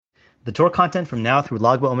The Torah content from now through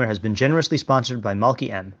Lag BaOmer has been generously sponsored by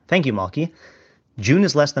Malki M. Thank you, Malki. June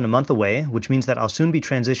is less than a month away, which means that I'll soon be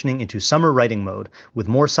transitioning into summer writing mode, with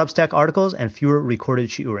more Substack articles and fewer recorded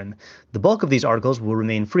shiurim. The bulk of these articles will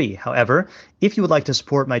remain free. However, if you would like to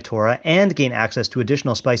support my Torah and gain access to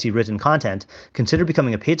additional spicy written content, consider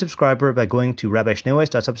becoming a paid subscriber by going to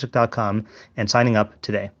rabbischneeweiss.substack.com and signing up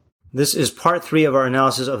today. This is part 3 of our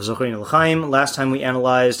analysis of Zocharin L'chaim. Last time we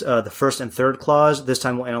analyzed the first and third clause. This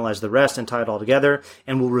time we'll analyze the rest and tie it all together,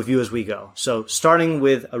 and we'll review as we go. So starting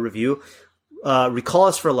with a review, Recall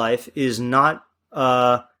Us for Life is not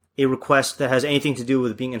a request that has anything to do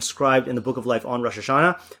with being inscribed in the Book of Life on Rosh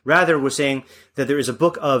Hashanah. Rather, we're saying that there is a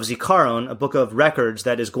book of Zikaron, a book of records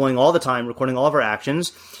that is going all the time, recording all of our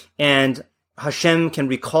actions, and Hashem can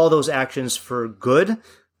recall those actions for good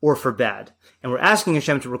or for bad. And we're asking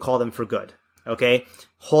Hashem to recall them for good. Okay?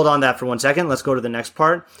 Hold on that for 1 second. Let's go to the next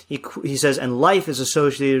part. He says, and life is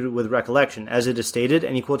associated with recollection, as it is stated,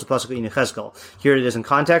 and he quotes a pasuk in Yechezkel. Here it is in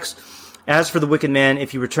context. As for the wicked man,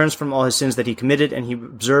 if he returns from all his sins that he committed, and he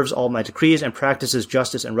observes all my decrees, and practices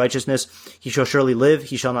justice and righteousness, he shall surely live,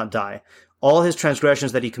 he shall not die. All his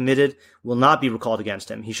transgressions that he committed will not be recalled against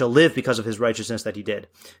him. He shall live because of his righteousness that he did.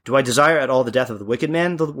 Do I desire at all the death of the wicked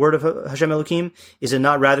man, the word of Hashem Elokim? Is it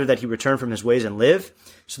not rather that he return from his ways and live?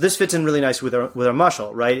 So this fits in really nice with our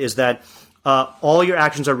mashal, right? Is that all your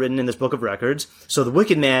actions are written in this book of records. So the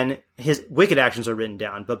wicked man, his wicked actions are written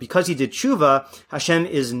down. But because he did tshuva, Hashem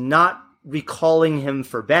is not recalling him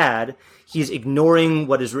for bad. He's ignoring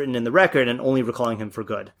what is written in the record and only recalling him for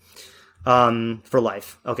good, for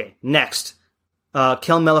life. Okay, next.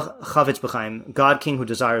 Kel melech chavetz b'chaim, God king who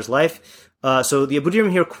desires life. So the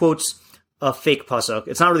Abudirim here quotes a fake pasuk.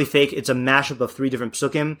 It's not really fake. It's a mashup of 3 different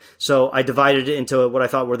psukim. So I divided it into what I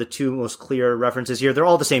thought were the 2 most clear references here. They're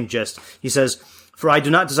all the same gist. He says, for I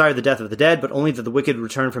do not desire the death of the dead, but only that the wicked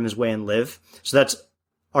return from his way and live. So that's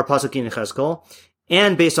our pasuk in Yechezkel.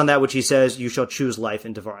 And based on that, which he says, you shall choose life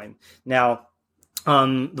in Devarim. Now,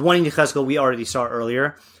 the one in Yechezkel we already saw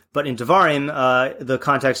earlier, but in Devarim, the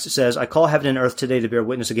context says, I call heaven and earth today to bear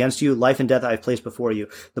witness against you. Life and death I have placed before you,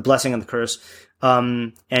 the blessing and the curse.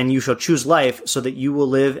 And you shall choose life so that you will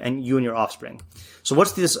live and you and your offspring. So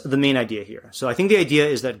what's the main idea here? So I think the idea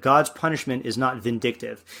is that God's punishment is not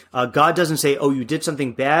vindictive. God doesn't say, oh, you did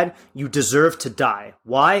something bad, you deserve to die.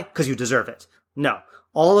 Why? Because you deserve it. No.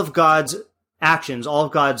 All of God's actions, all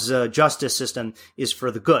of God's justice system is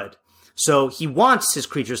for the good. So he wants his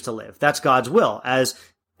creatures to live. That's God's will, as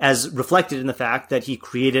reflected in the fact that he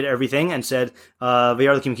created everything and said, V'yar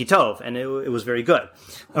Elokim ki tov, and it was very good,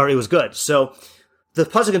 or it was good. So the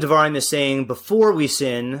pasuk in Devarim is saying, before we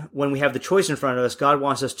sin, when we have the choice in front of us, God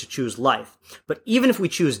wants us to choose life. But even if we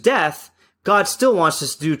choose death, God still wants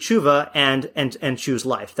us to do tshuva and choose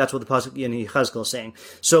life. That's what the pasuk in Yechezkel is saying.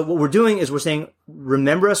 So what we're doing is we're saying,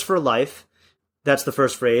 remember us for life. That's the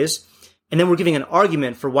first phrase. And then we're giving an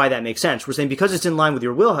argument for why that makes sense. We're saying because it's in line with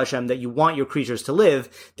your will, Hashem, that you want your creatures to live,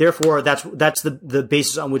 therefore that's the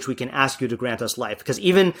basis on which we can ask you to grant us life. Because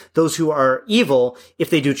even those who are evil, if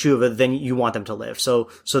they do tshuva, then you want them to live. So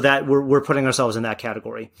that we're putting ourselves in that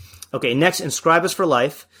category. Okay, next, inscribe us for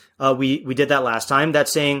life. We did that last time.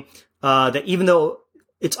 That's saying that even though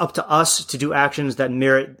it's up to us to do actions that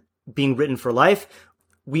merit being written for life,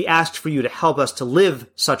 we asked for you to help us to live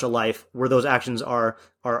such a life where those actions are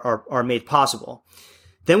made possible.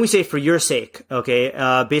 Then we say, for your sake, okay,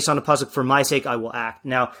 based on the pasuk, for my sake I will act.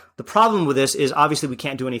 Now, the problem with this is obviously we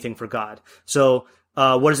can't do anything for God. So,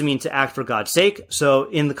 what does it mean to act for God's sake? So,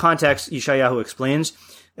 in the context, Yeshayahu explains,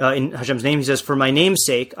 in Hashem's name, he says, for my name's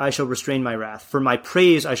sake, I shall restrain my wrath. For my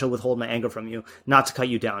praise, I shall withhold my anger from you, not to cut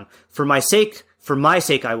you down. For my sake,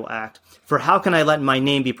 I will act. For how can I let my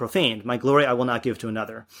name be profaned? My glory I will not give to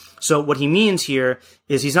another. So what he means here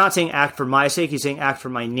is he's not saying act for my sake, he's saying act for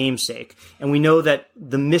my name's sake. And we know that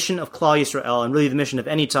the mission of Klal Yisrael, and really the mission of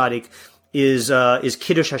any tzaddik, is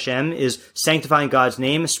Kiddush Hashem, is sanctifying God's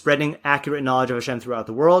name, spreading accurate knowledge of Hashem throughout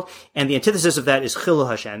the world. And the antithesis of that is Chilul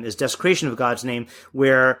Hashem, is desecration of God's name,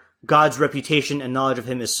 where God's reputation and knowledge of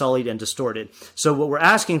him is sullied and distorted. So what we're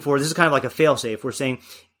asking for, this is kind of like a fail-safe. We're saying,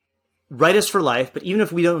 write us for life, but even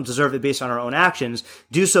if we don't deserve it based on our own actions,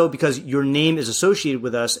 do so because your name is associated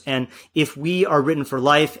with us. And if we are written for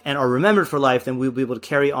life and are remembered for life, then we'll be able to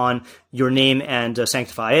carry on your name and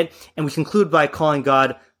sanctify it. And we conclude by calling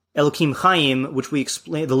God Elokim Chaim, which we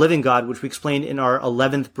explain, the living God, which we explained in our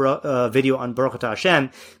 11th video on Baruch Atah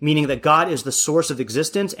Hashem, meaning that God is the source of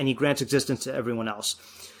existence and he grants existence to everyone else.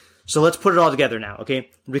 So let's put it all together now, okay?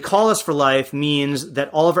 Recall us for life means that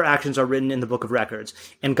all of our actions are written in the book of records,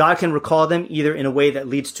 and God can recall them either in a way that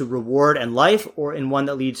leads to reward and life or in one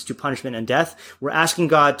that leads to punishment and death. We're asking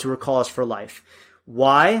God to recall us for life.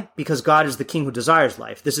 Why? Because God is the king who desires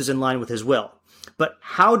life. This is in line with his will. But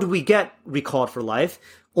how do we get recalled for life?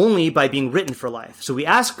 Only by being written for life. So we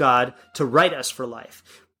ask God to write us for life.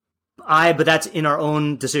 But that's in our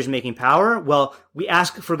own decision-making power. Well, we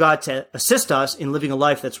ask for God to assist us in living a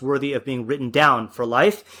life that's worthy of being written down for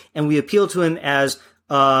life. And we appeal to him as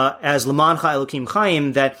Lamancha Elokim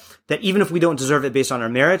Chaim, that even if we don't deserve it based on our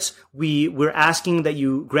merits, we're asking that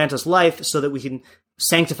you grant us life so that we can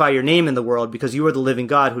sanctify your name in the world, because you are the living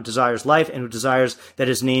God who desires life and who desires that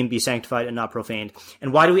his name be sanctified and not profaned.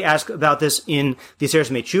 And why do we ask about this in the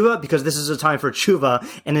Aseret Tshuva? Because this is a time for tshuva,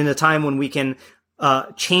 and in a time when we can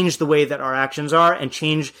change the way that our actions are and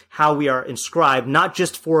change how we are inscribed, not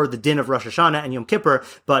just for the din of Rosh Hashanah and Yom Kippur,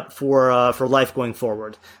 but for life going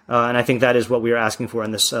forward. And I think that is what we are asking for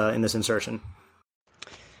in this insertion.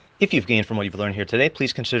 If you've gained from what you've learned here today,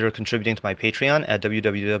 please consider contributing to my Patreon at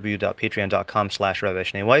www.patreon.com/Rabbi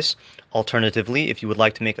Shnei Weiss. Alternatively, if you would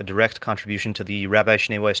like to make a direct contribution to the Rabbi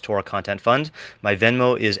Shnei Weiss Torah Content Fund, my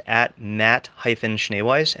Venmo is at Matt-Shnei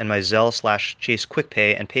Weiss, and my Zelle/Chase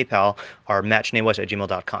QuickPay and PayPal are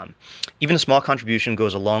mattschneeweiss@gmail.com. Even a small contribution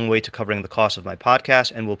goes a long way to covering the cost of my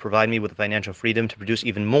podcast and will provide me with the financial freedom to produce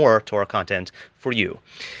even more Torah content for you.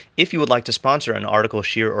 If you would like to sponsor an article,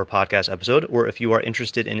 shir, or podcast episode, or if you are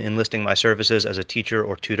interested in enlisting my services as a teacher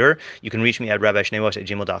or tutor, you can reach me at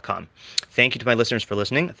rabbischneeweiss@gmail.com. Thank you to my listeners for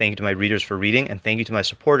listening, thank you to my readers for reading, and thank you to my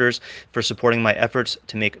supporters for supporting my efforts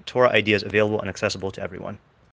to make Torah ideas available and accessible to everyone.